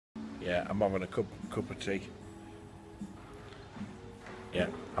Yeah, I'm having a cup of tea. Yeah,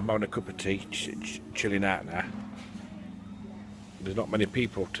 I'm having a cup of tea, chilling out now. There's not many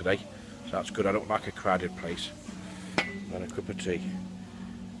people today, so that's good. I don't like a crowded place. And a cup of tea.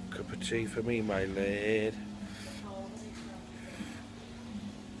 Cup of tea for me, my lad.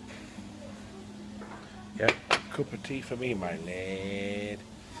 Yeah, cup of tea for me, my lad.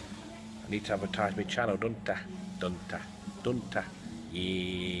 I need to advertise my channel, don't I? Don't I?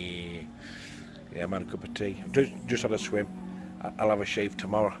 Yeah. Yeah, man, a cup of tea. Just had a swim. I'll have a shave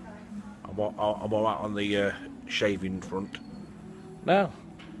tomorrow. I'm all out on the shaving front. No,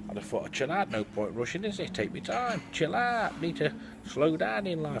 I'd have thought, chill out, no point rushing, is it? Take me time, chill out. Need to slow down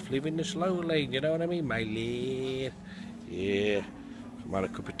in life, live in the slow lane, you know what I mean, my lad? Yeah. I've had a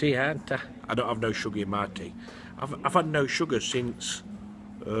cup of tea, haven't I? I don't have no sugar in my tea. I've had no sugar since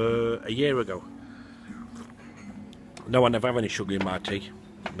a year ago. No, I never have any sugar in my tea.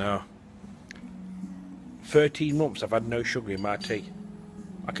 No. 13 months I've had no sugar in my tea.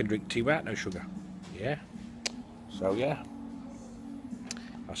 I can drink tea without no sugar. Yeah. So yeah.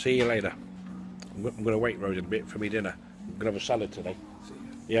 I'll see you later. I'm going to wait Rose a bit for me dinner. I'm going to have a salad today.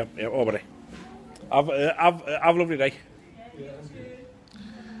 Yeah, all buddy. Have a lovely day.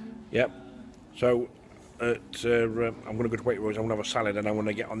 Yep. So I'm going to go to Waitrose. I'm going to have a salad and I'm going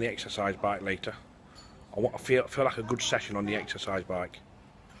to get on the exercise bike later. I feel like a good session on the exercise bike.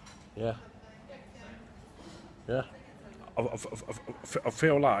 Yeah. Yeah. I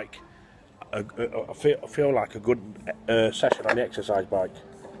feel like a good session on the exercise bike.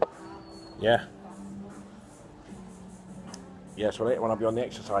 Yeah. Yeah. So later when I'll be on the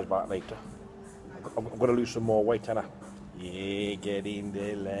exercise bike later, I'm going to lose some more weight, ain't I? Yeah. Get in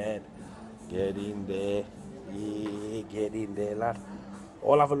there, lad. Get in there. Yeah. Get in there, lad.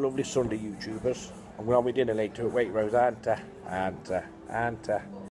 All have a lovely Sunday, YouTubers. I'm going to have my dinner later at Waitrose, aren't I?